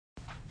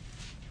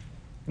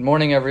Good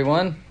morning,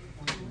 everyone.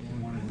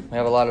 We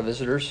have a lot of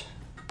visitors.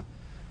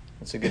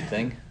 That's a good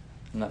thing.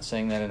 I'm not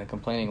saying that in a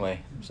complaining way.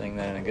 I'm saying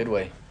that in a good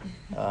way.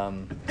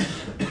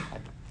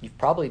 You've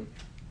probably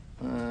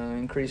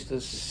increased to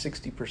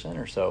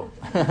 60% or so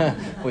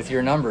with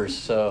your numbers,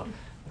 so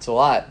it's a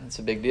lot. It's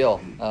a big deal.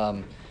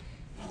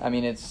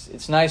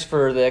 It's nice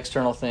for the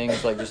external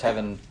things, like just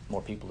having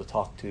more people to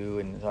talk to,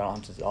 and I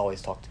don't have to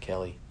always talk to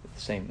Kelly.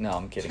 No,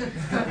 I'm kidding.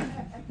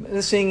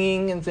 The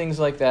singing and things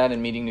like that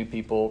and meeting new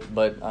people.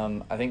 But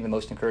I think the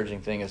most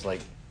encouraging thing is like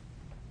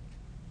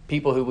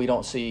people who we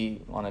don't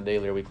see on a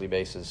daily or weekly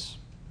basis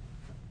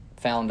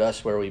found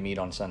us where we meet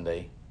on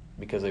Sunday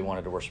because they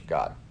wanted to worship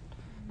God.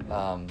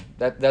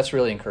 That's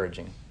really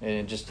encouraging.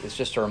 And it's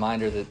just a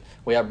reminder that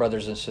we have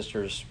brothers and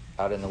sisters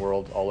out in the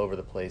world all over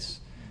the place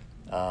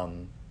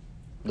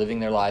living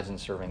their lives and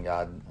serving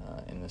God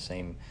in the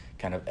same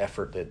kind of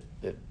effort that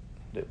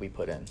we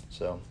put in.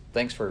 So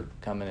thanks for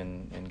coming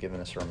and giving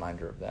us a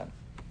reminder of that.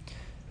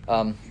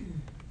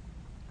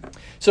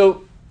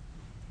 So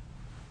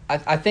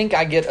I think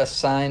I get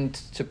assigned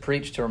to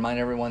preach to remind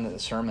everyone that the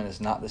sermon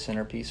is not the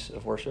centerpiece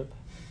of worship.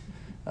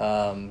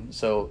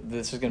 So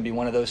this is going to be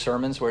one of those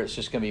sermons where it's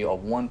just going to be a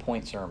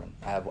one-point sermon.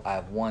 I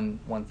have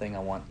one thing I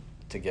want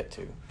to get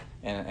to,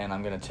 and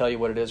I'm going to tell you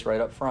what it is right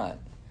up front.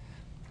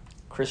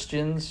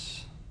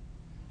 Christians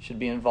should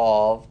be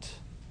involved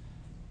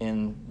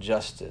in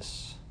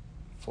justice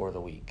for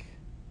the weak.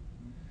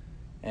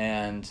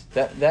 And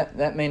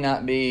that may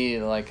not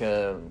be like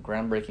a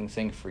groundbreaking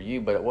thing for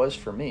you, but it was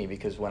for me,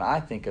 because when I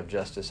think of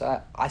justice,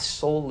 I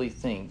solely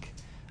think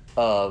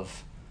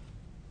of,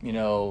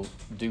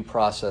 due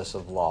process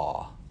of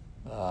law.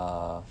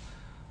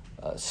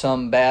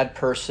 Some bad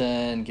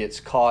person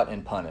gets caught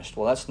and punished.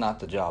 Well, that's not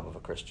the job of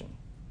a Christian.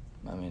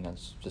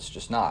 That's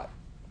just not.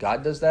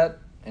 God does that,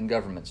 and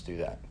governments do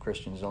that.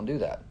 Christians don't do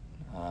that.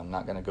 I'm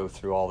not going to go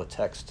through all the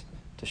text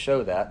to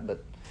show that,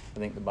 but I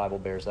think the Bible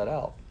bears that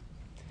out.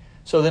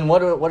 So then what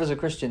does a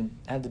Christian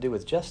have to do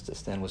with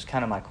justice then, was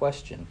kind of my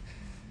question.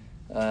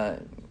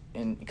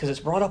 And because it's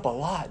brought up a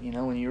lot,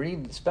 when you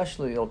read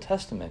especially the Old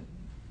Testament,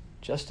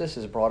 justice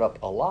is brought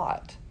up a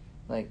lot.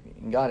 Like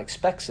God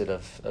expects it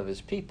of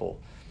his people.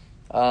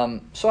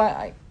 So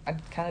I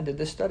kind of did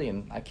this study,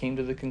 and I came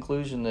to the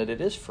conclusion that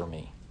it is for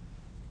me.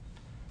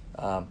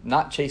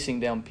 Not chasing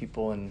down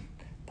people and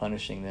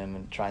punishing them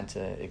and trying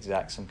to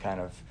exact some kind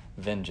of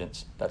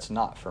vengeance. That's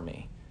not for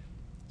me.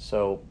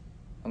 So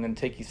I'm going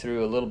to take you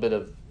through a little bit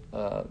of,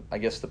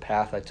 the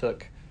path I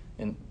took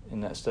in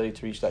that study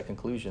to reach that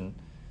conclusion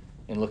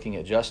in looking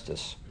at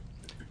justice.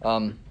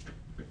 I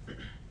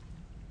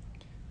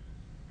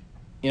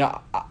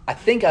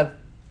think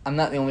I'm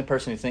not the only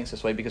person who thinks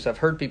this way, because I've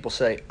heard people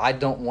say, I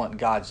don't want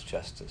God's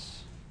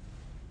justice.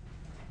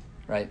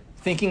 Right?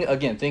 Thinking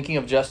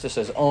of justice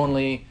as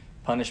only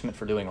punishment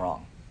for doing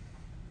wrong.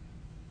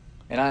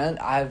 And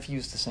I've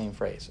used the same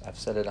phrase. I've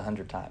said it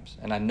 100 times.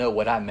 And I know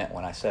what I meant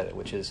when I said it,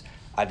 which is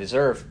I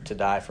deserve to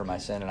die for my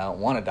sin, and I don't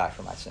want to die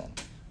for my sin.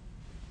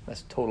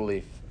 That's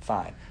totally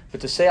fine.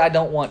 But to say I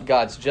don't want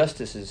God's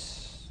justice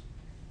is,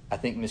 I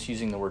think,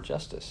 misusing the word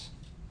justice.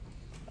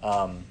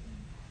 And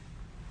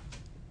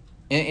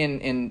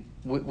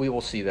we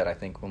will see that, I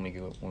think, when we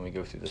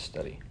go through this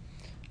study.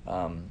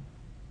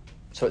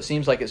 So it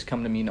seems like it's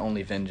come to mean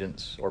only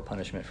vengeance or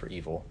punishment for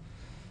evil.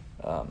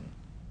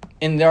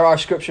 And there are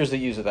scriptures that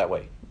use it that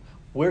way.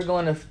 We're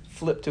going to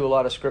flip to a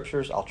lot of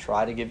scriptures. I'll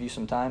try to give you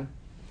some time,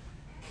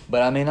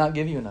 but I may not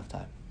give you enough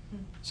time.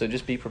 So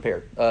just be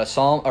prepared.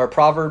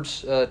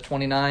 Proverbs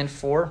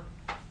 29:4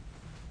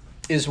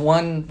 is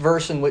one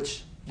verse in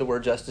which the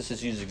word justice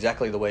is used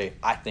exactly the way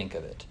I think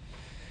of it.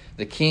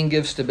 The king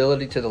gives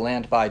stability to the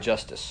land by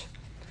justice,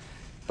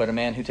 but a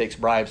man who takes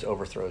bribes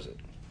overthrows it.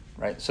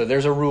 Right? So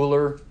there's a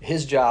ruler.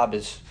 His job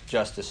is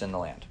justice in the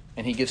land,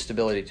 and he gives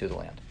stability to the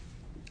land.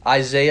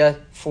 Isaiah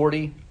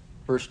 40,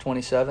 verse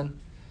 27.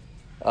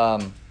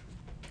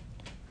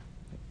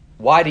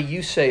 Why do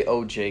you say,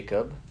 O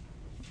Jacob,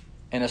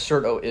 and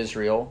assert, O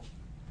Israel?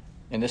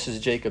 And this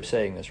is Jacob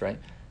saying this, right?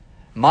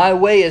 My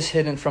way is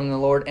hidden from the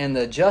Lord, and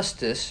the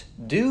justice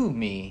due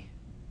me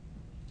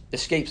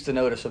escapes the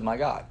notice of my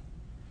God.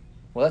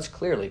 Well, that's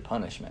clearly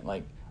punishment,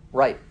 like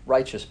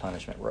righteous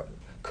punishment,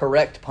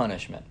 correct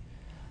punishment.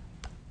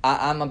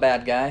 I'm a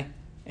bad guy,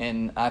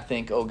 and I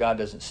think, oh, God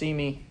doesn't see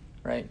me.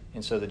 Right?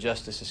 And so the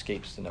justice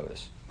escapes the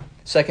notice.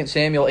 2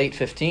 Samuel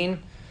 8:15.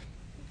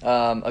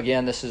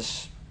 Again, this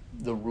is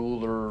the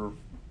ruler,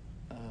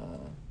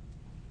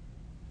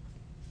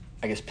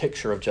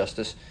 picture of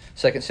justice.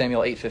 2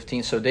 Samuel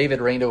 8:15. So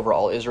David reigned over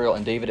all Israel,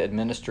 and David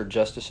administered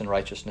justice and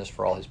righteousness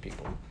for all his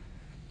people.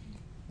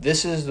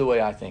 This is the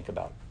way I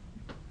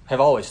have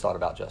always thought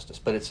about justice,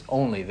 but it's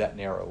only that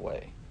narrow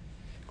way.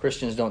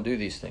 Christians don't do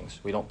these things.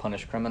 We don't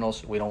punish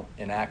criminals. We don't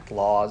enact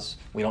laws.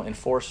 We don't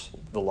enforce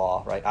the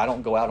law, right? I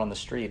don't go out on the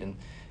street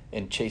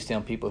and chase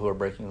down people who are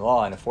breaking the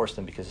law and enforce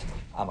them because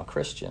I'm a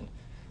Christian.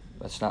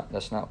 That's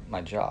not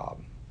my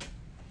job.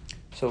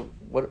 So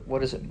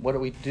what is it? What do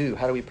we do?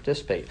 How do we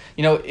participate?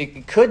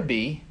 It could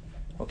be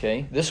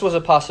Okay, this was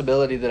a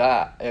possibility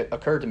that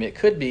occurred to me. It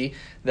could be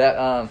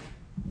that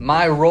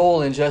my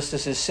role in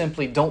justice is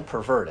simply don't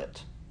pervert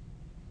it.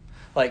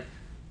 Like,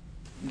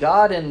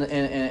 God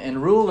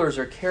and rulers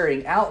are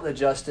carrying out the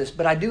justice,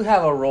 but I do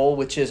have a role,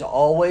 which is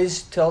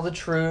always tell the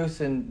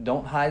truth and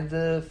don't hide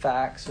the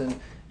facts,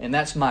 and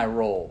that's my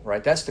role,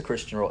 right? That's the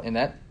Christian role,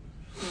 and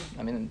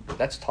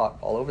that's taught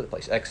all over the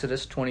place.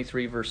 Exodus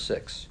 23, verse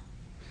 6.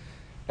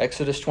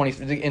 Exodus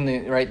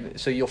 23, right?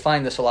 So you'll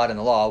find this a lot in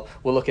the law.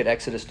 We'll look at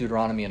Exodus,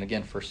 Deuteronomy, and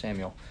again 1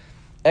 Samuel.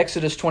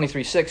 Exodus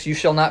 23, 6. You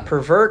shall not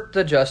pervert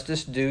the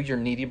justice due your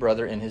needy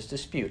brother in his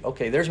dispute.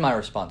 Okay, there's my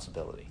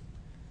responsibility.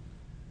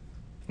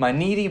 My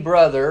needy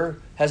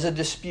brother has a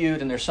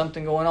dispute and there's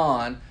something going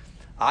on,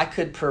 I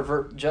could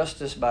pervert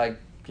justice by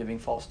giving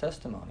false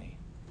testimony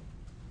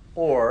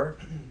or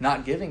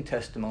not giving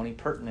testimony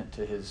pertinent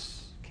to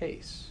his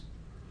case,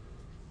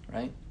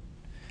 right?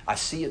 I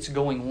see it's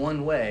going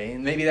one way,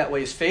 and maybe that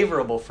way is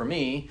favorable for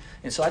me,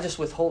 and so I just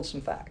withhold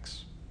some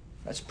facts.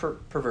 That's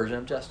perversion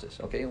of justice.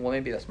 Okay, well,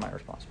 maybe that's my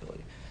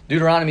responsibility.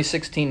 Deuteronomy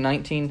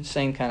 16:19,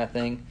 same kind of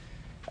thing.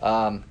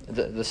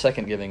 The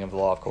second giving of the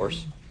law, of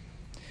course.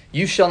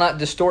 You shall not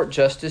distort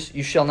justice.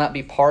 You shall not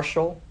be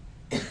partial.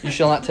 You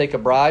shall not take a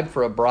bribe,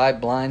 for a bribe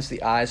blinds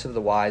the eyes of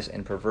the wise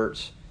and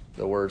perverts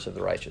the words of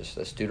the righteous.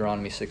 That's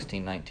Deuteronomy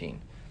 16:19.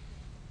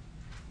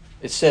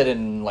 It's said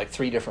in like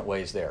 3 different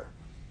ways there.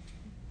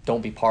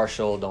 Don't be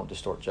partial, don't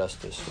distort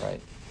justice, right?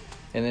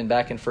 And then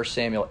back in 1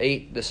 Samuel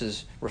 8, this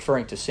is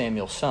referring to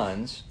Samuel's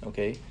sons,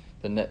 okay,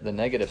 the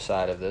negative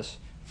side of this.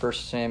 1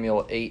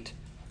 Samuel 8,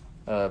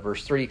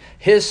 verse 3,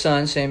 his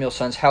sons, Samuel's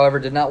sons, however,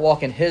 did not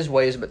walk in his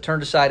ways, but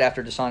turned aside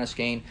after dishonest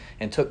gain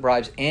and took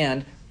bribes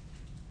and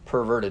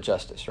perverted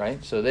justice,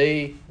 right? So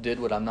they did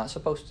what I'm not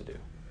supposed to do.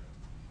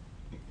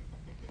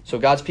 So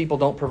God's people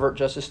don't pervert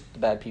justice, the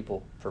bad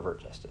people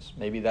pervert justice.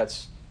 Maybe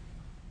that's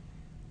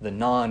the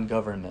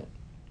non-government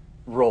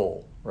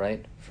role,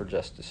 right, for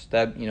justice.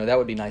 That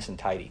would be nice and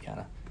tidy, kind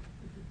of.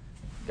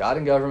 God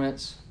and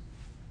governments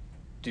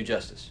do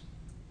justice.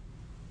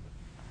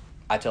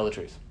 I tell the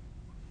truth.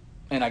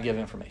 And I give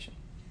information.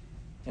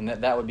 And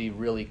that would be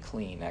really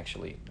clean,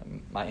 actually.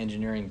 My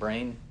engineering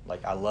brain,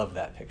 I love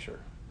that picture.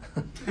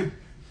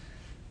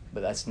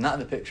 But that's not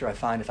the picture I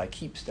find if I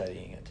keep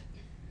studying it,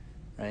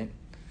 right?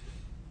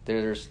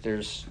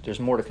 There's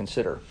more to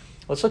consider.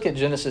 Let's look at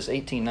Genesis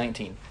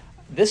 18:19.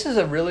 This is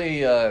a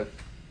really,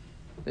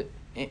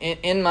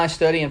 in my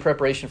study and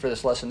preparation for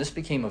this lesson, this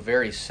became a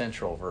very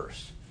central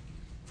verse,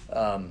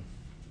 a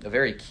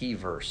very key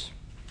verse.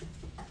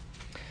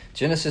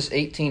 Genesis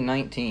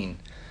 18:19.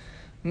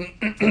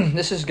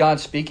 This is God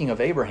speaking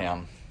of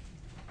Abraham.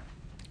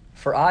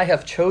 For I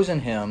have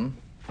chosen him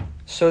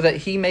so that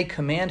he may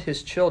command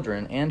his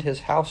children and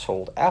his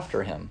household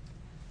after him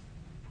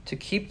to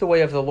keep the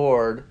way of the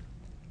Lord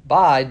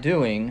by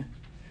doing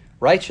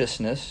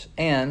righteousness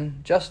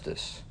and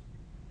justice,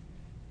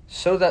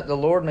 so that the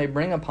Lord may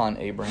bring upon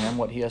Abraham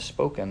what he has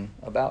spoken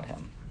about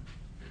him.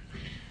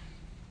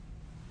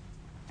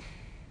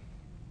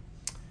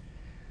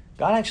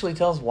 God actually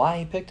tells why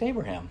he picked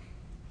Abraham.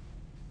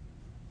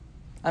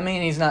 I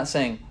mean, he's not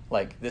saying,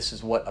 this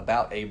is what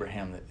about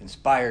Abraham that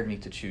inspired me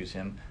to choose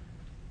him.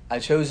 I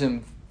chose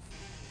him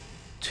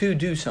to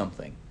do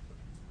something,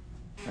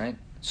 right?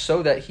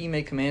 So that he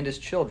may command his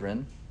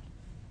children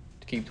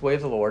to keep the way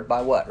of the Lord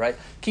by what, right?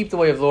 Keep the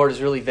way of the Lord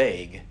is really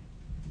vague.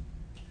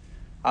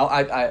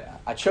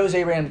 I chose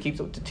Abraham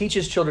to teach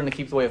his children to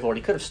keep the way of the Lord.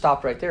 He could have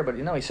stopped right there, but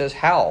he says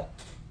how?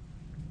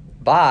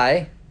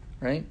 By,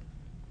 right?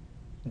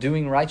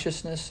 Doing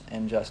righteousness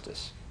and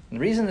justice. And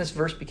the reason this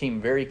verse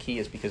became very key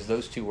is because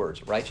those 2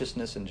 words,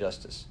 righteousness and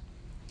justice.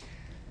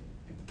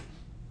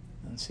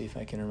 Let's see if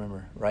I can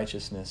remember.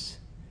 Righteousness.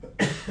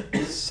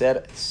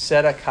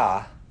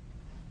 Tzedakah.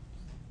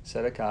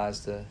 Tzedakah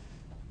is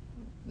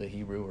the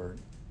Hebrew word.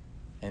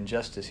 And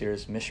justice here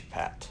is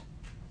mishpat.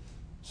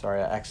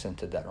 Sorry, I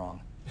accented that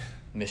wrong.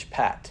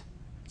 Mishpat.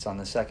 It's on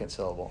the 2nd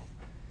syllable.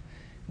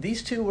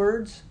 These 2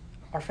 words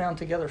are found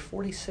together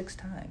 46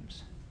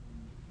 times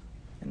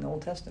in the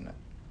Old Testament.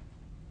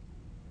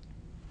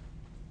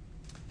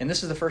 And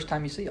this is the first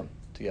time you see them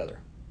together.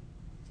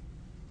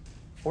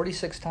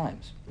 46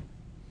 times.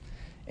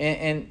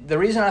 And the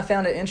reason I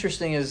found it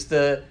interesting is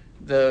the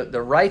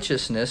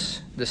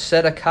righteousness, the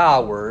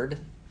tzedakah word,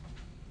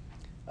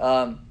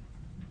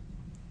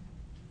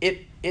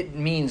 it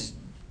means,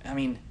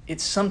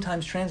 it's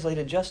sometimes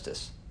translated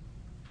justice.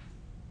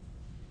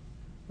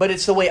 But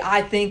it's the way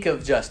I think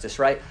of justice,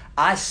 right?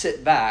 I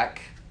sit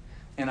back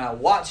and I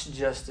watch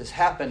justice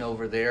happen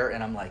over there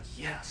and I'm like,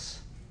 yes,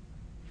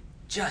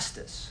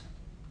 justice.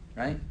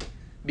 Right?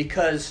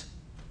 Because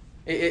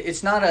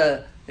it's not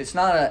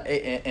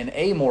an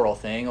amoral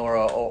thing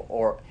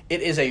or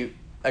it is a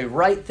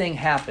right thing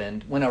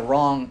happened when a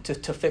wrong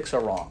to fix a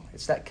wrong.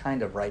 It's that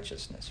kind of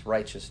righteousness,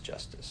 righteous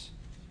justice,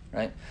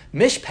 right?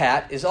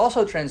 Mishpat is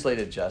also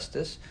translated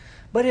justice,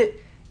 but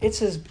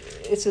it's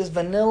as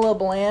vanilla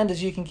bland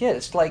as you can get.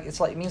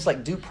 It means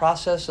due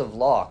process of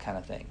law kind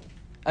of thing.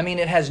 I mean,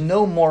 it has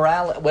no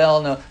morality.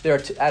 Well, no, there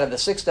are out of the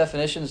 6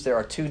 definitions, there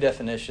are 2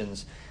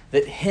 definitions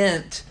that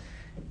hint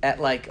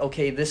at like,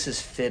 okay, this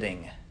is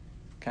fitting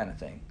kind of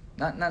thing.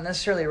 Not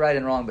necessarily right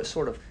and wrong, but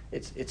sort of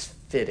it's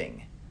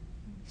fitting.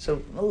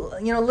 So,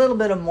 you know, a little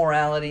bit of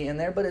morality in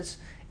there, but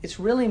it's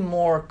really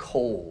more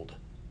cold.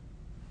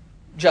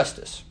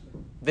 Justice.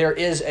 There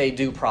is a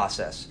due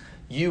process.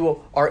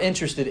 You are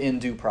interested in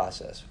due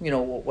process. You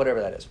know,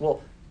 whatever that is.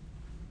 Well,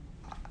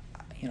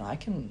 you know, I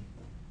can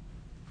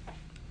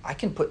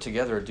put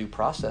together a due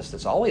process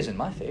that's always in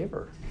my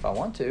favor if I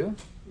want to,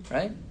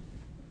 right?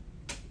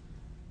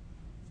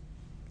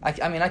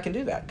 I mean, I can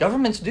do that.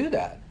 Governments do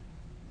that.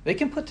 They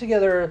can put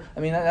together, I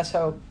mean, that's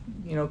how,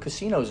 you know,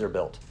 casinos are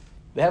built.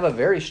 They have a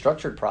very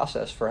structured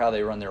process for how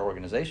they run their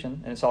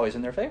organization, and it's always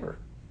in their favor.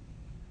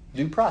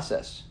 Due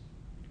process,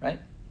 right?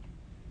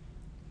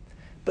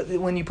 But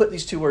when you put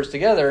these 2 words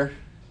together,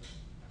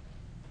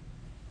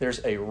 there's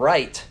a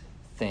right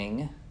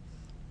thing,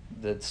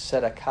 the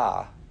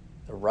tzedakah,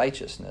 the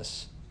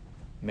righteousness,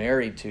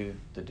 married to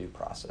the due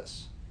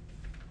process.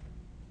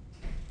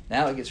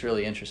 Now it gets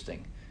really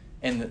interesting.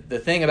 And the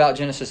thing about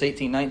Genesis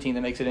 18:19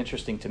 that makes it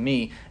interesting to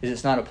me is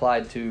it's not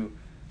applied to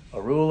a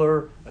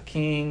ruler, a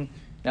king.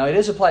 Now it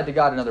is applied to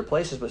God in other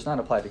places, but it's not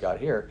applied to God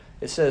here.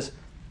 It says,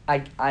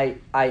 I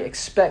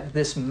expect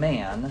this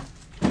man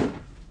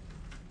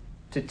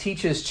to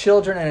teach his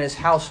children and his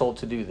household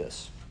to do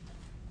this.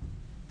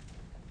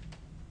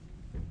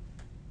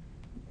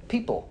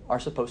 People are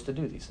supposed to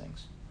do these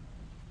things.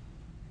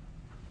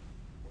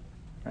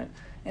 Right?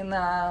 And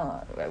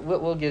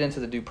we'll get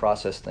into the due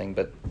process thing,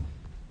 but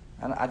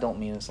I don't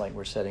mean it's like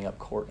we're setting up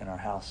court in our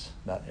house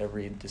about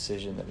every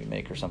decision that we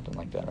make or something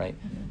like that, right?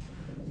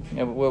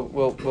 Yeah,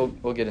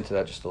 we'll get into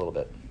that just a little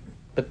bit.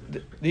 But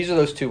these are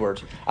those 2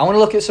 words. I want to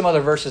look at some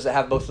other verses that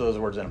have both of those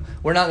words in them.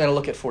 We're not going to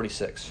look at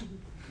 46,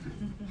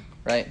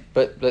 right?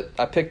 But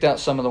I picked out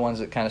some of the ones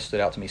that kind of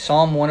stood out to me.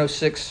 Psalm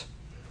 106,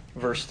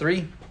 verse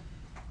 3.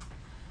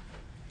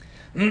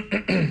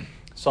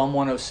 Psalm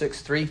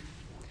 106, 3.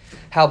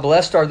 How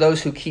blessed are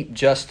those who keep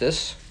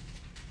justice.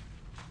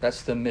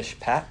 That's the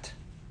mishpat,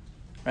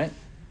 right?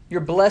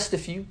 You're blessed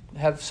if you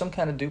have some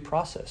kind of due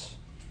process,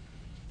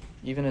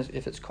 even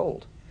if it's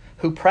cold.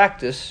 Who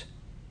practice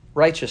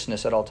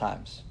righteousness at all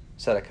times,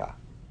 tzedakah.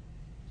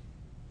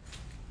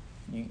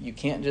 You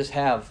can't just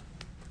have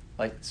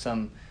like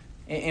some,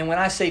 and when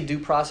I say due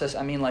process,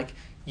 I mean like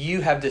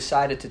you have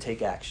decided to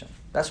take action.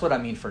 That's what I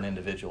mean for an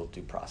individual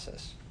due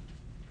process,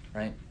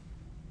 right?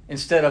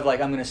 Instead of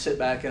like I'm going to sit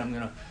back and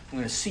I'm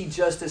going to see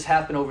justice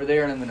happen over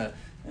there, and I'm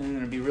going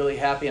to be really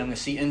happy. I'm going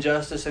to see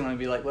injustice, and I'm going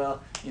to be like,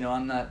 well, you know,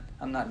 I'm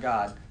not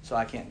God, so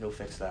I can't go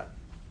fix that.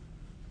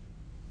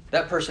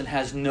 That person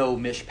has no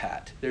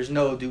mishpat. There's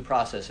no due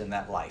process in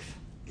that life.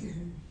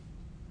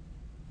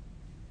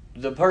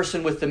 The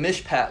person with the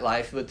mishpat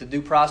life, with the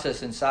due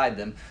process inside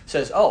them,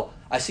 says, oh,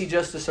 I see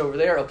justice over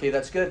there. Okay,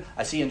 that's good.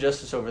 I see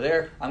injustice over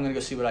there. I'm going to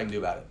go see what I can do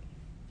about it.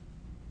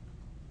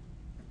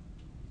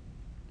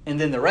 And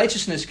then the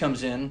righteousness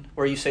comes in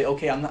where you say,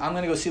 okay, I'm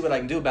going to go see what I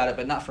can do about it,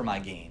 but not for my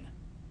gain.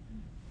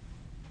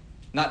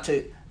 Not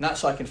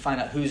so I can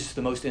find out who's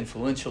the most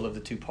influential of the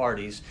 2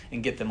 parties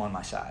and get them on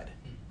my side.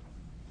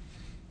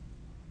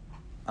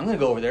 I'm going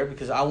to go over there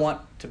because I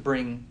want to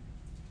bring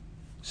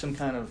some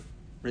kind of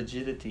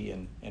rigidity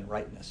and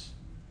rightness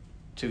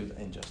to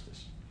the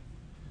injustice.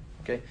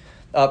 Okay,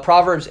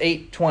 Proverbs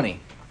 8:20.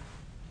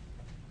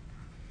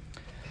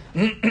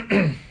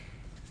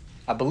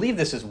 I believe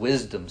this is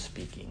wisdom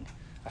speaking.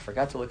 I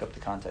forgot to look up the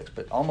context,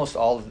 but almost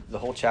the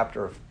whole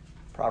chapter of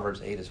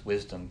Proverbs 8 is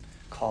wisdom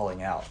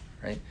calling out,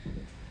 right?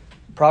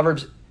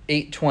 Proverbs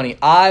 8:20.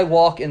 I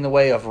walk in the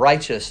way of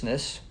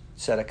righteousness,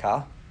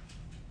 tzedakah,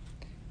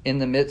 in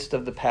the midst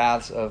of the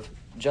paths of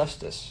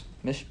justice,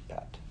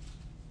 mishpat.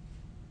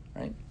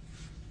 Right?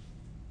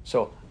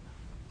 So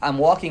I'm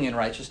walking in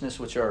righteousness,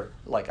 which are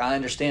like, I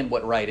understand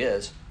what right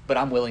is, but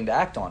I'm willing to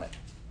act on it.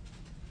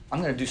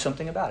 I'm going to do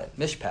something about it.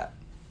 Mishpat.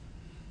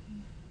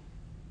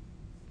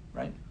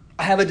 Right?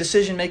 I have a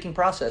decision-making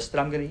process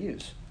that I'm going to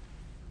use.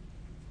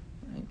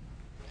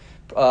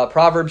 Right?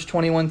 Proverbs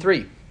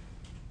 21:3.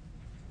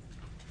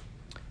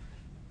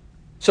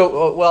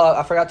 So, well,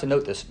 I forgot to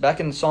note this. Back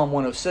in Psalm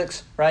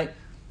 106, right?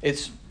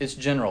 It's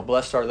general.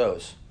 Blessed are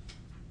those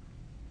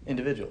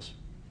individuals.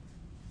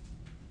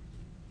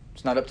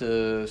 It's not up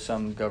to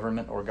some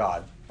government or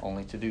God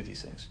only to do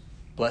these things.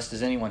 Blessed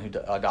is anyone who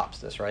adopts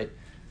this, right?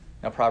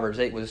 Now, Proverbs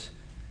 8 was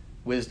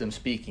wisdom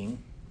speaking.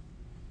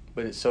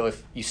 But so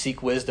if you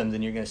seek wisdom,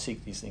 then you're going to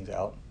seek these things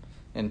out.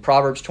 In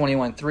Proverbs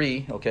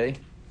 21:3, okay,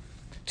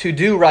 to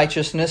do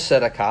righteousness,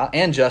 tzedakah,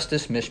 and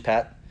justice,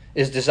 mishpat,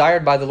 is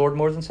desired by the Lord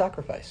more than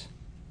sacrifice.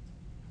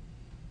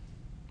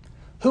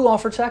 Who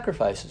offered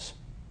sacrifices?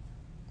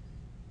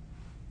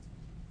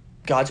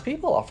 God's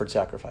people offered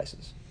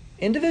sacrifices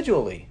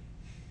individually.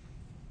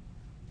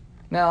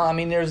 Now, I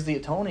mean, there's the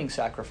atoning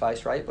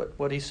sacrifice, right? But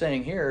what he's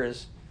saying here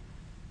is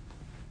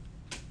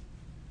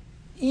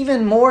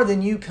even more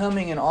than you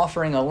coming and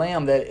offering a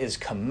lamb that is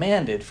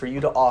commanded for you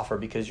to offer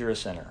because you're a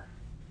sinner.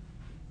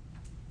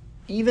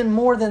 even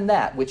more than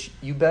that, which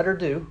you better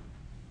do,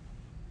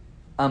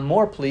 I'm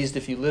more pleased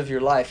if you live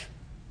your life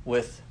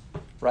with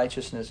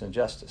righteousness and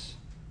justice.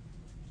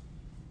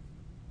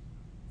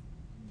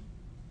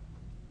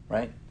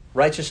 Right?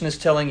 Righteousness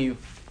telling you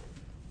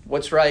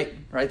what's right?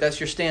 That's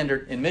your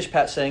standard. And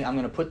Mishpat saying, I'm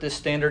going to put this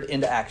standard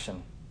into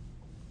action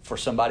for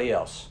somebody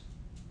else.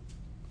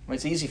 Well,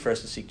 it's easy for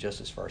us to seek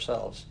justice for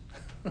ourselves.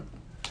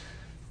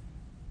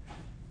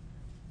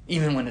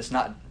 Even when it's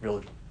not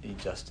really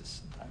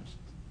justice sometimes.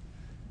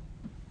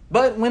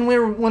 But when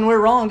we're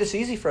wronged, it's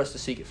easy for us to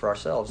seek it for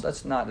ourselves.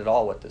 That's not at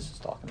all what this is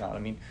talking about. I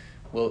mean,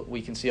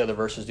 we can see other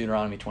verses,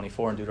 Deuteronomy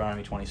 24 and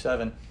Deuteronomy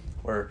 27,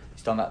 where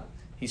he's talking about,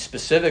 he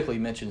specifically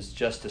mentions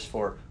justice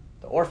for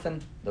the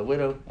orphan, the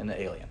widow, and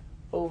the alien.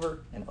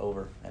 Over and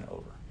over and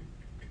over.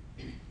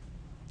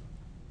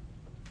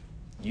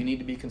 You need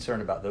to be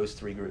concerned about those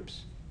three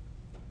groups,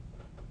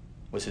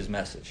 was his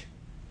message.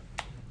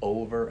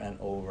 Over and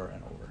over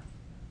and over.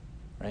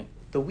 Right?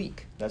 The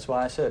weak. That's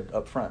why I said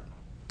up front.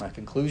 My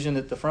conclusion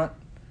at the front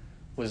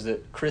was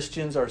that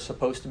Christians are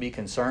supposed to be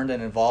concerned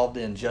and involved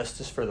in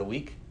justice for the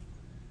weak.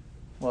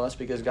 Well, that's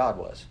because God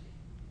was.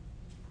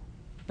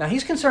 Now,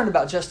 he's concerned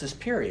about justice,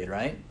 period,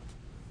 right?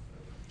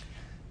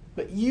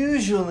 But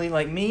usually,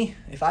 like me,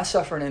 if I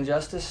suffer an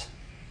injustice,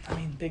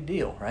 big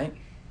deal, right?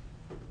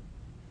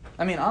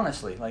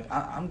 Honestly,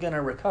 I'm going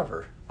to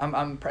recover.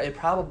 It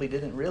probably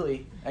didn't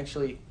really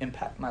actually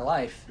impact my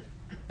life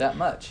that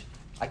much.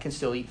 I can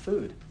still eat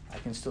food. I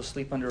can still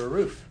sleep under a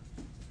roof.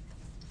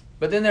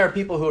 But then there are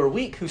people who are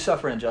weak who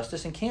suffer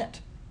injustice and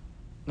can't.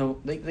 No,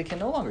 they can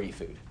no longer eat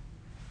food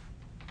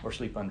or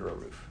sleep under a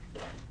roof,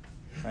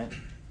 right?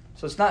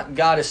 So it's not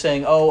God is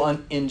saying,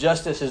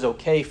 injustice is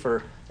okay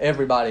for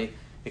everybody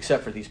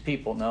except for these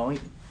people. No,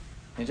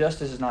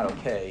 injustice is not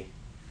okay.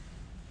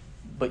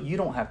 But you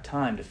don't have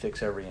time to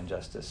fix every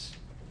injustice.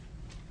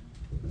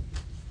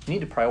 You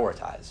need to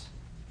prioritize.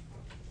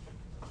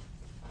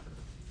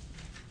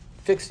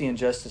 Fix the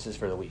injustices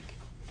for the weak.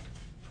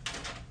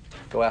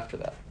 Go after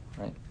that,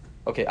 right?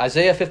 Okay,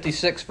 Isaiah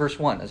 56, verse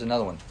 1 is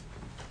another one.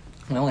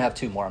 We only have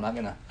two more. I'm not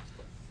going to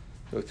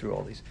go through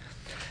all these.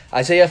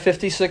 Isaiah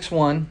 56,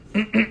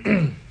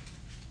 1.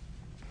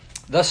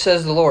 Thus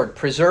says the Lord,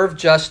 preserve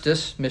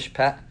justice,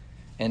 mishpat,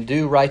 and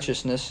do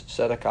righteousness,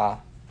 tzedakah.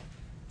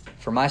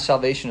 For my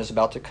salvation is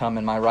about to come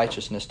and my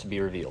righteousness to be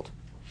revealed.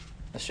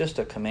 That's just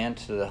a command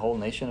to the whole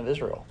nation of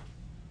Israel.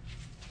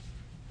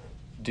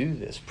 Do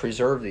this.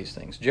 Preserve these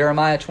things.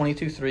 Jeremiah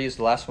 22:3 is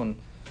the last one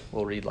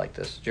we'll read like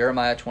this.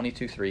 Jeremiah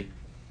 22:3.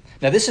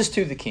 Now this is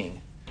to the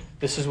king.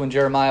 This is when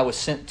Jeremiah was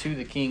sent to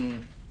the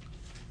king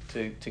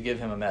to give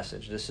him a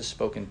message. This is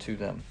spoken to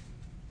them.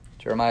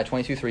 Jeremiah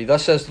 22:3.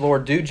 Thus says the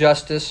Lord, do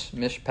justice,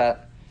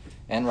 mishpat,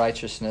 and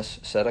righteousness,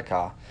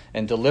 tzedakah,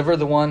 and deliver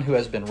the one who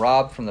has been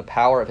robbed from the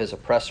power of his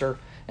oppressor,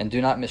 and do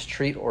not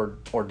mistreat or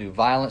do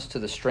violence to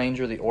the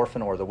stranger, the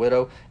orphan, or the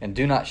widow, and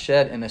do not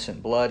shed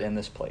innocent blood in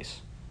this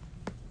place.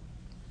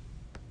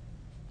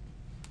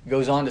 It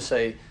goes on to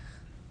say,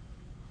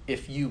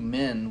 if you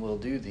men will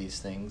do these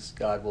things,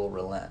 God will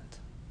relent.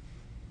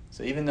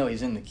 So even though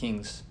he's in the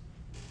king's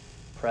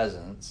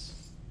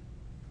presence,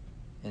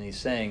 and he's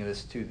saying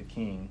this to the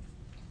king,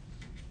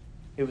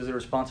 it was the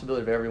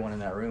responsibility of everyone in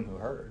that room who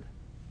heard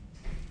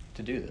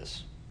to do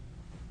this.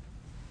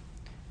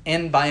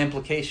 And by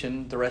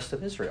implication, the rest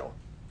of Israel.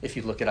 If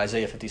you look at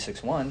Isaiah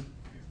 56:1,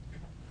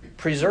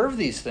 preserve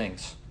these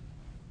things,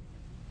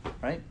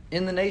 right?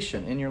 In the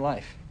nation, in your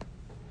life.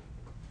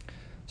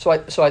 So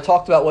I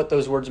talked about what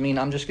those words mean.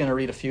 I'm just going to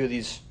read a few of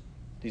these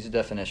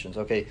definitions.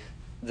 Okay,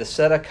 the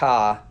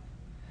tzedakah,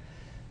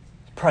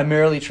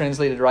 primarily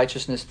translated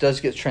righteousness, does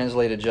get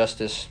translated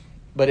justice,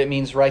 but it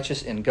means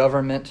righteous in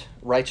government,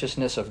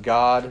 righteousness of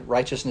God,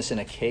 righteousness in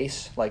a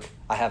case. Like,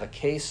 I have a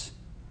case,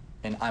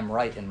 and I'm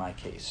right in my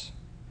case,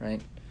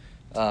 right?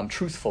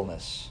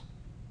 Truthfulness,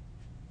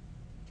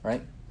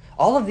 right?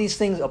 All of these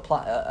things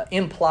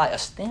imply a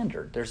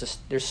standard.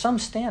 There's some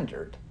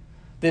standard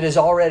that is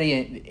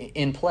already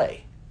in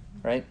play,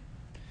 right?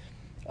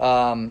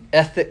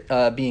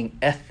 Being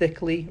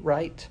ethically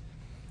right,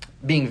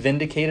 being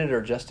vindicated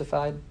or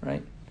justified,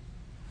 right?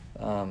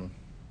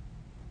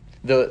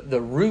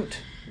 The root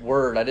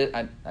word, I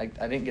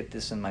didn't get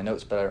this in my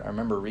notes, but I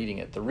remember reading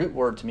it. The root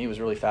word to me was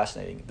really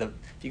fascinating.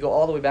 If you go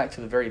all the way back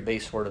to the very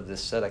base word of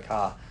this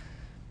tzedakah,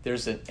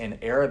 there's an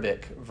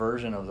Arabic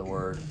version of the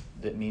word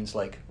that means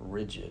like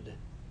rigid,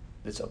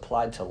 that's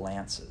applied to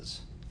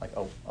lances, like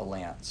a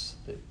lance,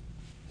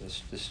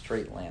 this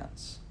straight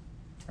lance,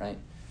 right?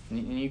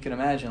 And you can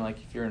imagine, like,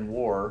 if you're in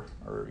war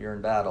or you're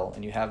in battle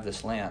and you have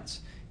this lance,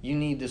 you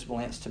need this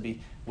lance to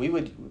be,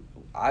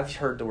 I've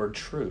heard the word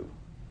true,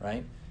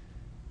 right?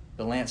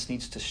 The lance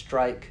needs to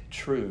strike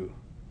true,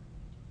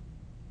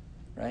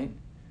 right?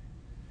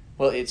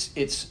 Well, it's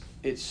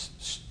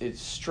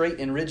straight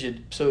and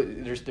rigid. So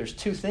there's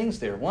two things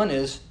there. One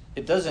is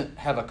it doesn't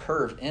have a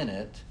curve in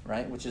it,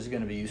 right? Which is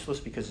going to be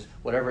useless because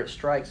whatever it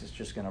strikes, it's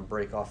just going to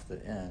break off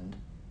the end.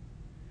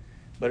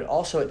 But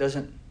also it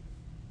doesn't,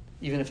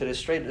 even if it is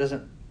straight, it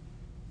doesn't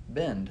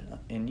bend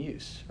in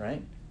use,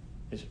 right?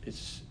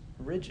 It's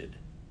rigid.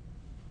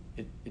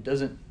 It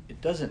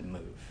doesn't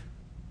move.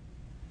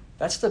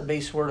 That's the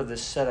base word of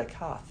this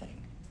tzedakah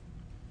thing.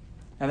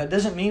 Now that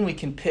doesn't mean we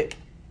can pick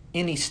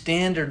any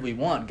standard we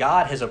want.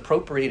 God has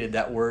appropriated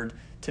that word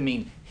to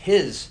mean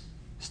His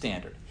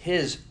standard,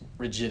 His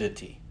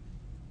rigidity,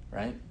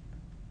 right?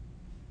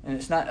 And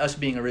it's not us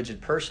being a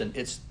rigid person.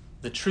 It's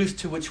the truth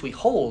to which we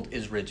hold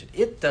is rigid.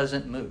 It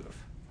doesn't move.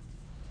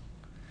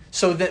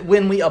 So that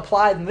when we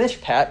apply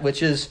mishpat,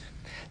 which is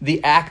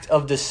the act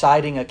of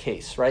deciding a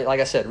case, right?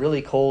 Like I said,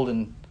 really cold,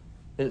 and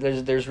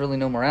there's really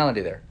no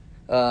morality there.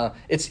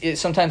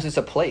 Sometimes it's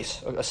a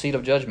place, a seat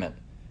of judgment,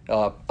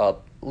 a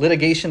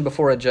litigation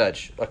before a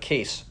judge, a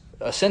case,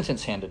 a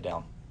sentence handed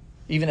down,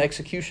 even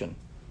execution,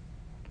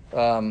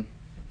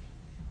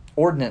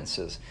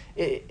 ordinances.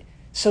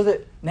 So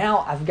that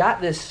now I've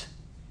got this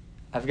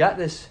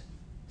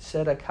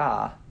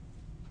tzedakah,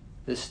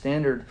 this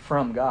standard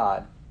from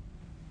God.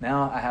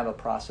 Now I have a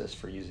process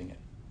for using it,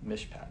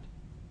 mishpat,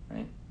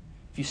 right?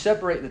 If you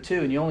separate the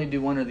two and you only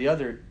do one or the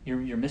other,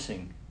 you're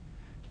missing.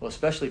 Well,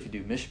 especially if you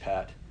do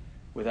mishpat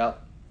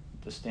without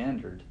the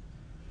standard,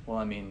 well,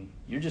 I mean,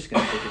 you're just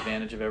going to take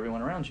advantage of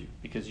everyone around you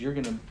because you're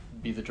going to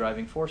be the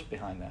driving force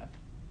behind that,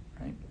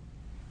 right?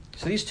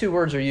 So these two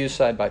words are used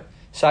side by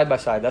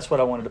side. That's what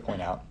I wanted to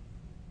point out.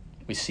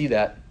 We see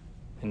that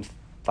in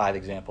 5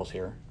 examples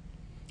here.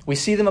 We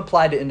see them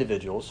applied to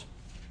individuals.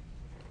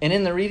 And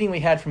in the reading we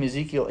had from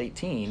Ezekiel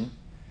 18,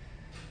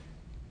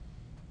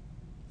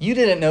 you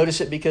didn't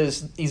notice it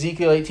because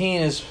Ezekiel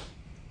 18 is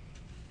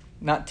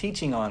not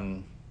teaching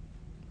on,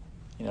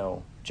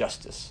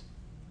 justice.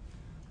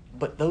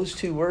 But those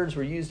 2 words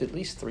were used at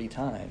least 3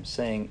 times,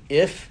 saying,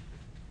 if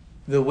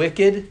the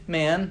wicked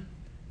man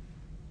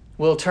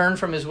will turn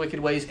from his wicked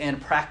ways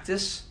and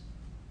practice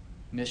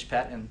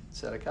mishpat and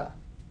tzedakah,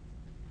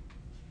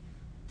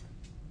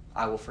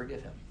 I will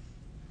forgive him.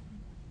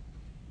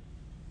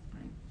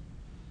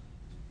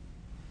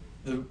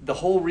 The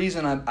whole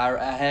reason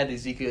I had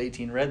Ezekiel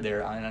 18 read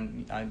there,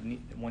 I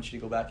want you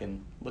to go back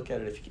and look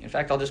at it if you can. In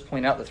fact, I'll just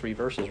point out the 3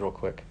 verses real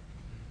quick.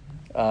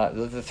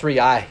 The 3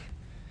 I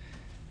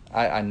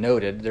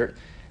noted.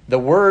 The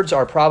words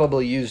are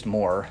probably used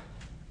more.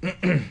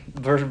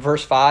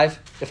 Verse 5,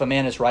 if a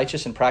man is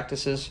righteous and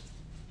practices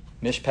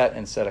mishpat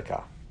and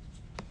tzedakah.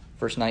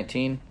 Verse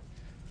 19,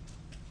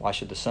 why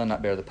should the son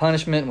not bear the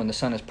punishment when the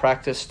son has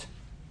practiced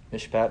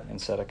mishpat and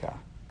tzedakah,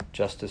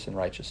 justice and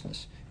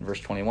righteousness? In verse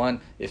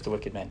 21, if the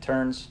wicked man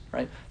turns,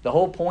 right? The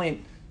whole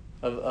point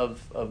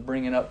of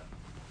bringing up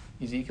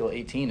Ezekiel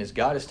 18 is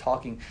God is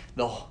talking,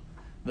 the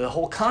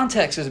whole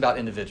context is about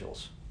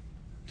individuals.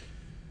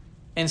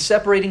 And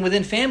separating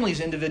within families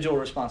individual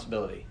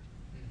responsibility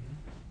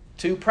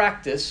to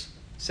practice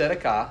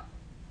tzedakah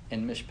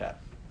and mishpat,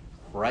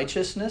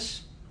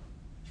 righteousness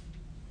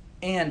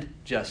and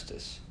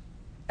justice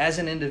as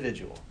an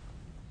individual.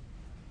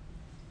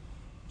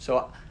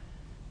 So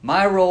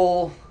my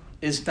role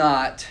is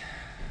not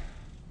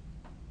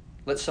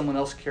let someone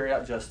else carry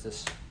out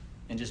justice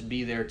and just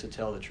be there to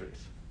tell the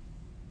truth.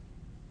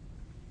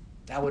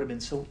 That would have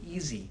been so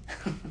easy.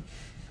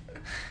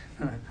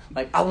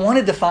 I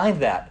wanted to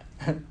find that.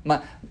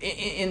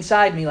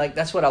 Inside me,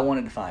 that's what I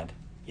wanted to find.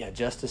 Yeah,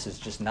 justice is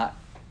just not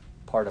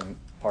part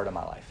of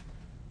my life.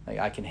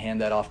 I can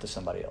hand that off to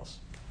somebody else.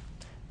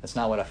 That's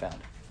not what I found.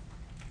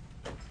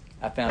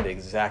 I found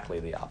exactly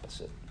the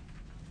opposite.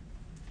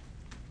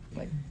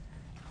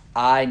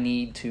 I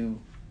need to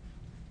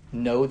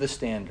know the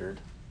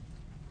standard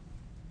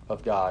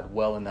of God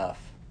well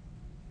enough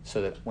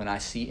so that when I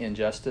see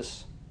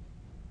injustice,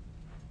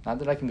 not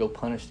that I can go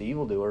punish the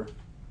evildoer,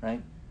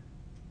 right?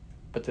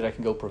 But that I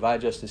can go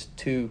provide justice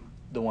to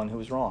the one who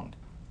was wronged.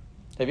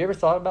 Have you ever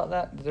thought about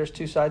that? That there's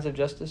 2 sides of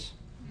justice?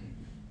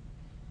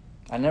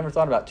 I never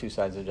thought about 2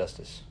 sides of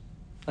justice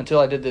until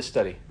I did this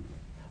study.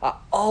 I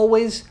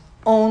always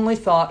only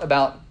thought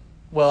about,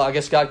 I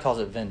guess God calls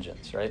it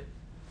vengeance, right?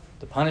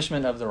 The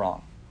punishment of the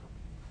wrong.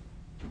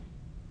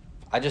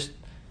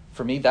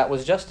 For me, that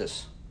was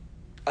justice.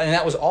 And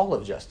that was all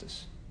of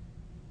justice.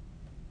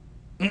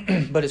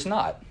 But it's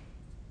not.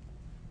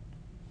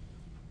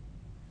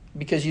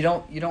 Because you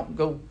don't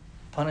go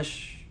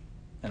punish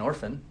an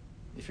orphan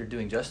if you're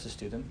doing justice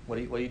to them. What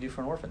do you do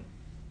for an orphan?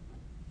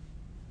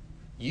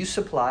 You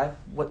supply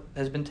what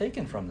has been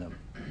taken from them.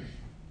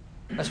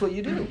 That's what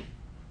you do.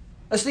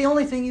 That's the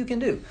only thing you can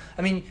do.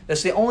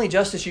 That's the only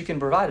justice you can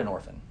provide an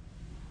orphan.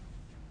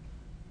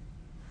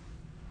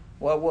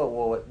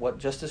 What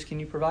justice can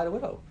you provide a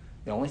widow?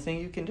 The only thing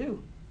you can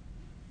do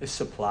is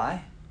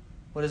supply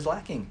what is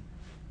lacking.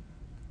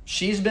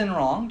 She's been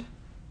wronged.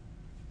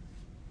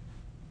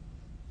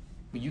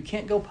 But you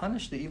can't go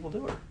punish the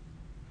evildoer.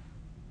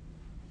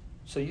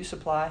 So you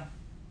supply,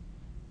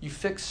 you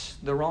fix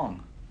the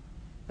wrong.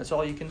 That's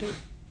all you can do.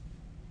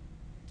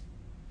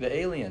 The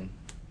alien,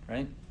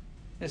 right?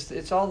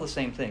 It's all the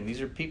same thing. These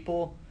are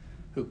people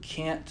who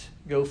can't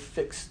go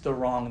fix the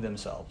wrong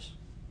themselves.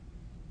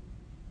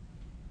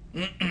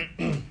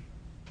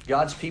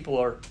 God's people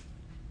are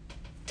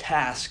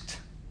tasked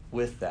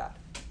with that.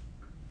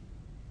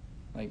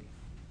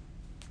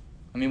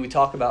 I mean, we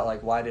talk about,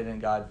 like, why didn't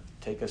God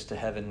take us to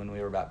heaven when we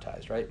were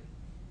baptized, right?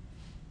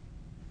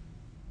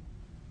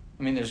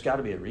 I mean, there's got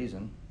to be a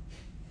reason.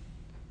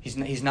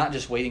 He's not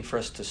just waiting for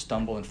us to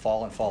stumble and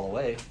fall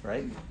away,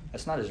 right?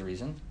 That's not his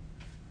reason.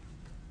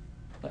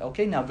 Like,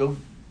 okay, now go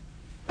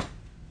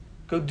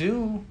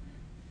do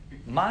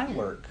my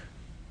work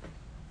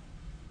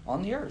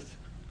on the earth.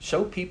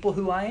 Show people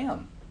who I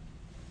am.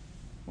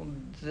 Well,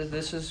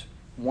 this is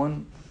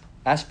one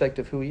aspect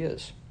of who he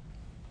is.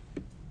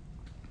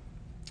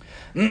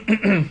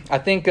 I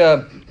think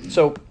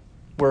so.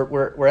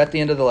 We're at the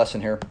end of the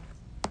lesson here.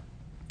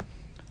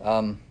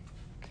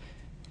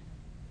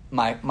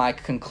 My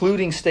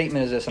concluding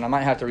statement is this, and I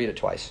might have to read it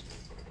twice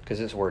because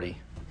it's wordy.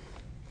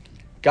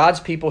 God's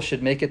people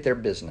should make it their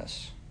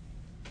business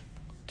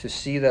to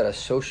see that a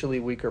socially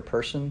weaker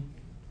person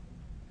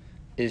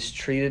is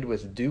treated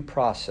with due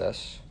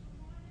process,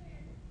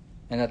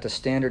 and that the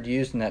standard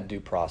used in that due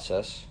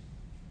process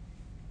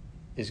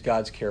is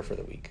God's care for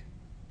the weak.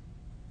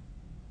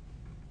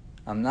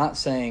 I'm not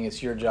saying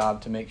it's your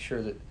job to make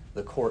sure that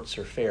the courts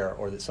are fair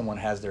or that someone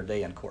has their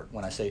day in court.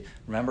 When I say,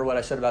 remember what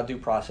I said about due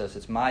process,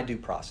 it's my due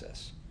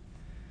process.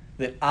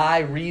 That I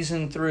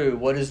reason through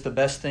what is the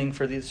best thing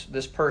for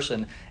this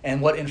person, and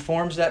what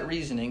informs that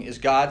reasoning is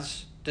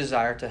God's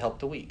desire to help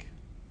the weak.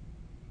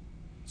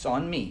 It's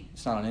on me.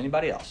 It's not on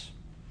anybody else.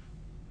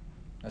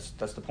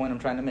 That's the point I'm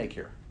trying to make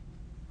here.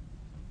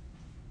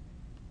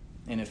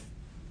 And if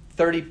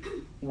 30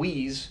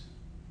 we's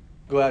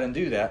go out and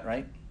do that,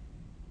 right,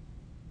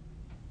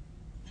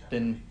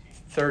 then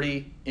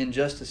 30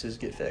 injustices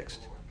get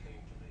fixed.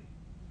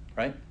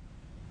 Right?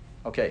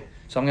 Okay.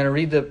 So I'm going to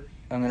read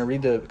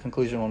the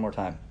conclusion one more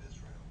time.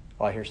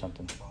 Oh, I hear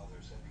something.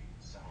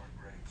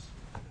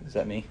 Is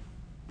that me?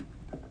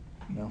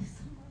 No.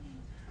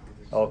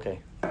 Oh, okay.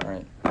 All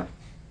right. All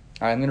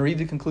right, I'm going to read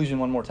the conclusion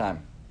one more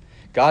time.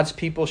 God's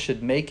people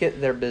should make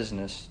it their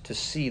business to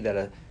see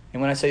that and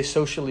when I say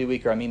socially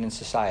weaker, I mean in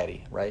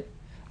society, right?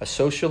 A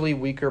socially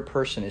weaker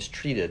person is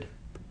treated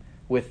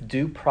with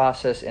due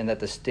process, and that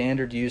the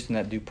standard used in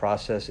that due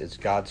process is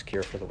God's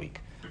care for the weak.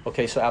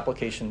 Okay, so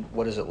application,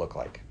 what does it look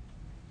like?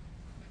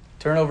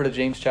 Turn over to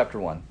James chapter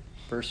 1,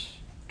 verse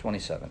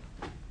 27.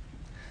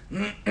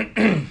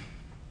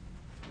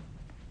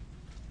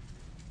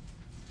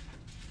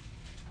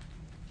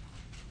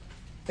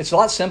 It's a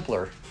lot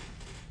simpler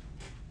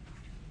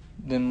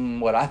than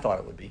what I thought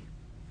it would be.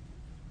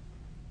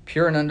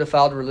 Pure and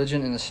undefiled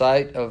religion in the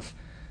sight of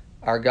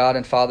our God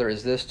and Father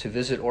is this: to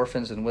visit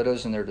orphans and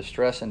widows in their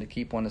distress, and to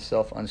keep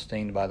oneself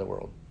unstained by the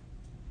world.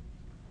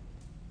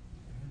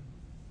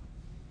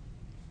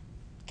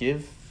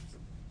 Give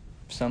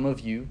some of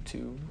you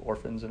to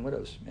orphans and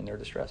widows in their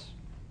distress.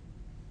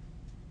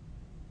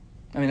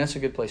 I mean, that's a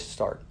good place to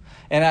start.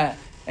 And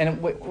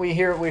we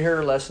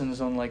hear lessons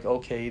on, like,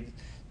 okay,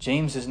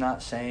 James is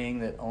not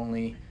saying that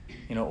only,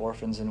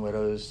 orphans and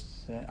widows.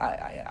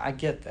 I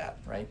get that,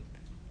 right?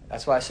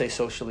 That's why I say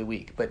socially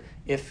weak. But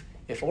if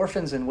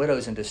orphans and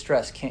widows in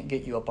distress can't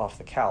get you up off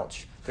the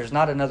couch, there's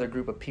not another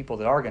group of people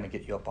that are going to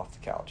get you up off the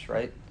couch,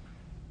 right?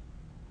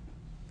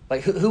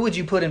 Like, who would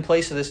you put in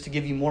place of this to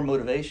give you more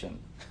motivation?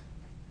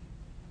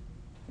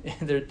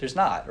 There's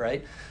not,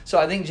 right? So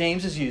I think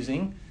James is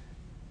using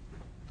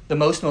the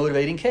most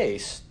motivating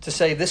case to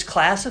say this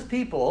class of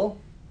people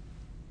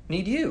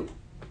need you.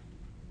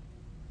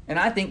 And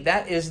I think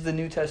that is the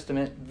New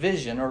Testament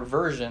vision or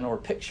version or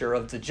picture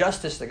of the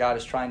justice that God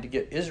is trying to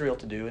get Israel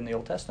to do in the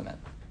Old Testament.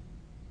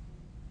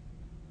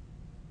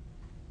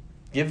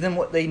 Give them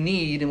what they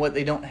need and what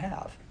they don't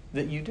have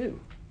that you do,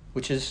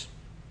 which is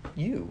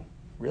you,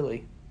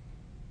 really.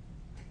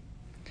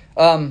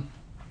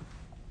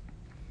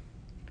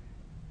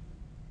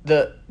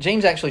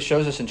 James actually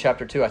shows us in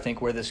chapter 2, I think,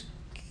 where this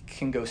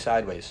can go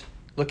sideways.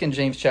 Look in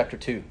James chapter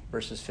 2,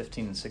 verses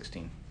 15 and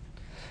 16.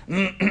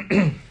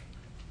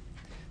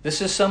 This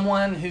is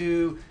someone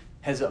who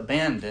has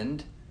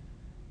abandoned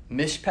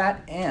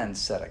mishpat and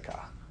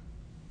tzedakah.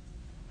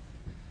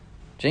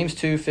 James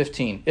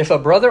 2:15. If a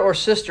brother or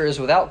sister is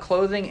without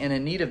clothing and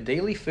in need of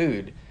daily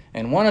food,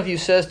 and one of you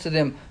says to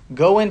them,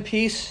 "Go in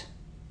peace,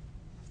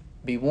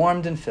 be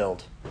warmed and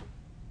filled,"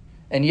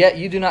 and yet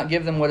you do not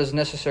give them what is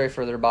necessary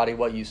for their body,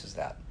 what use is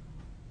that?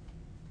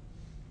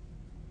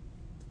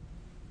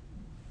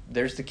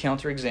 There's the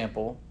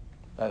counterexample.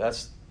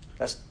 That's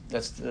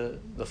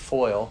the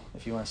foil,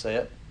 if you want to say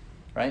it,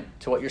 right,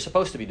 to what you're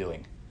supposed to be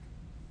doing.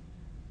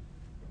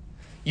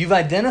 You've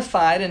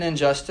identified an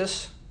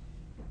injustice,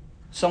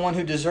 someone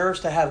who deserves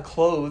to have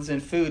clothes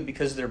and food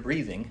because they're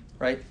breathing,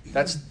 right?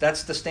 That's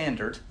the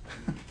standard.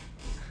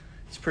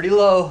 It's pretty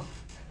low.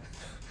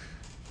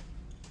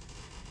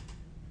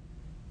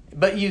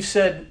 But you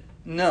said,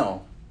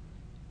 no,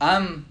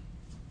 I'm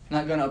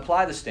not going to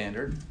apply the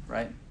standard,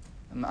 right?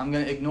 I'm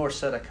going to ignore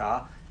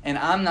tzedakah, and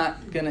I'm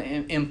not going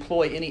to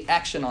employ any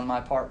action on my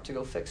part to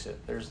go fix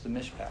it. There's the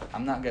mishpat.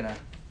 I'm not going to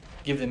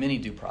give them any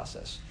due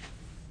process.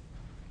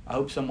 I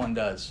hope someone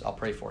does. I'll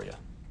pray for you.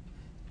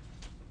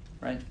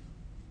 Right?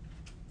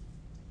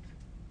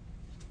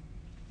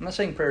 I'm not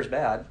saying prayer is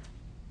bad.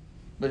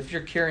 But if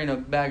you're carrying a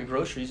bag of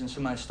groceries and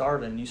somebody's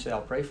starving and you say,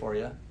 I'll pray for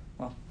you,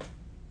 well,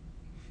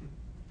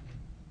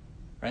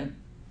 right?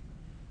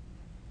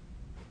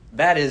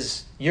 That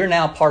is, you're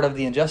now part of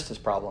the injustice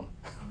problem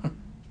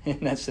in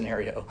that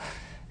scenario.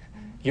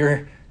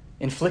 You're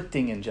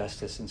inflicting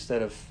injustice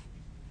instead of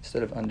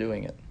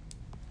undoing it.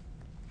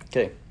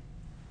 Okay.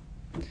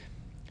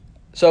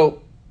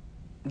 So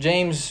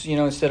James,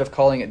 instead of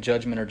calling it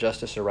judgment or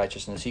justice or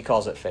righteousness, he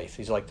calls it faith.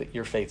 He's like,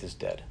 your faith is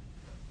dead.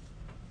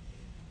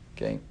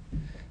 Okay.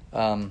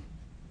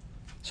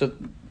 So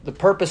the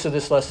purpose of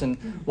this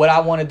lesson, what I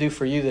want to do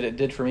for you that it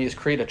did for me, is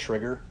create a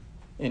trigger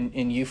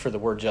in you for the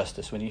word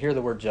justice. When you hear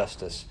the word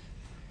justice,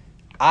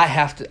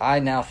 I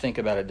now think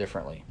about it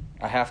differently.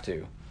 I have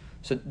to.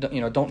 So,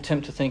 don't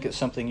tempt to think it's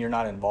something you're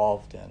not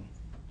involved in.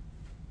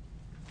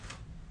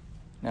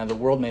 Now, the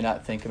world may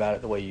not think about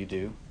it the way you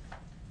do,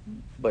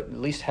 but at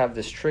least have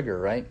this trigger,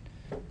 right?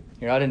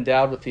 You're not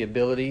endowed with the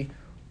ability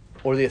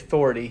or the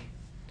authority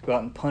to go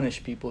out and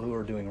punish people who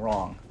are doing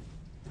wrong.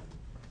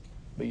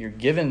 But you're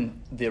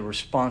given the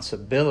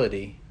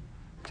responsibility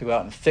to go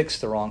out and fix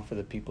the wrong for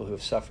the people who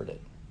have suffered it.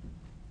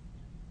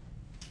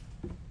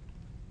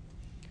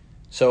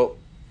 So,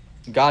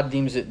 God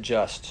deems it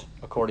just,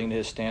 according to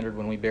his standard,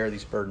 when we bear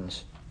these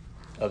burdens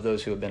of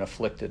those who have been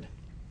afflicted.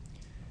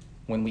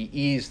 When we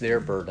ease their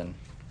burden,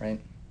 right?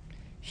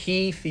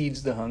 He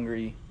feeds the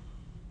hungry.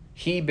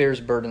 He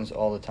bears burdens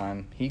all the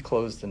time. He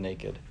clothes the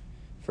naked.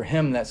 For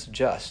him, that's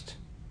just.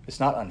 It's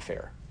not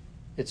unfair.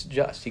 It's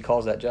just. He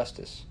calls that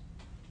justice.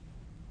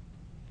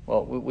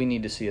 Well, we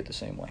need to see it the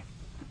same way.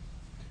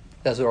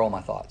 Those are all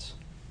my thoughts.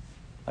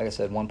 Like I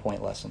said,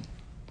 1-point lesson.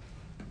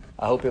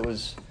 I hope it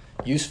was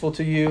useful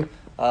to you.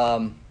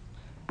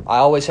 I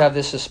always have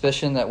this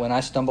suspicion that when I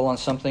stumble on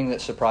something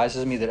that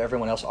surprises me, that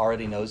everyone else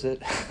already knows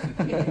it.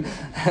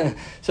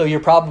 So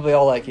you're probably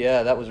all like,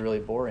 yeah, that was really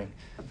boring.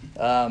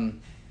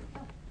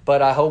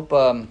 But I hope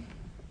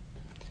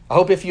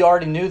if you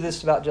already knew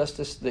this about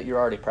justice, that you're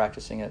already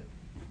practicing it.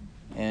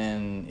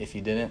 And if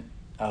you didn't,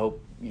 I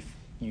hope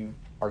you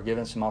are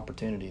given some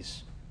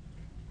opportunities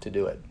to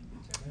do it.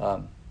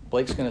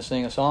 Blake's going to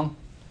sing a song.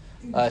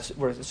 It's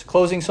a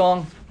closing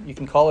song. You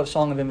can call it a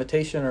song of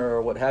invitation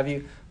or what have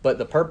you. But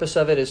the purpose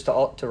of it is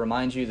to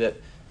remind you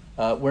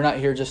that we're not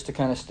here just to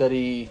kind of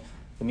study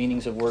the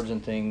meanings of words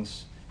and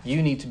things.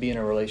 You need to be in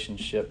a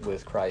relationship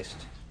with Christ,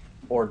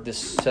 or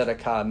this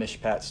tzedakah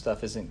mishpat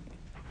stuff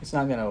it's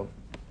not going to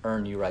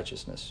earn you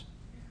righteousness.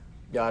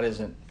 God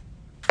isn't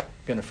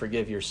going to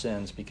forgive your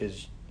sins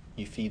because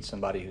you feed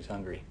somebody who's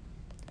hungry.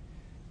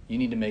 You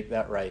need to make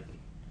that right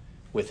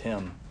with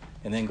him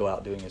and then go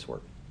out doing his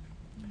work.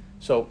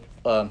 So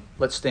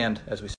let's stand as we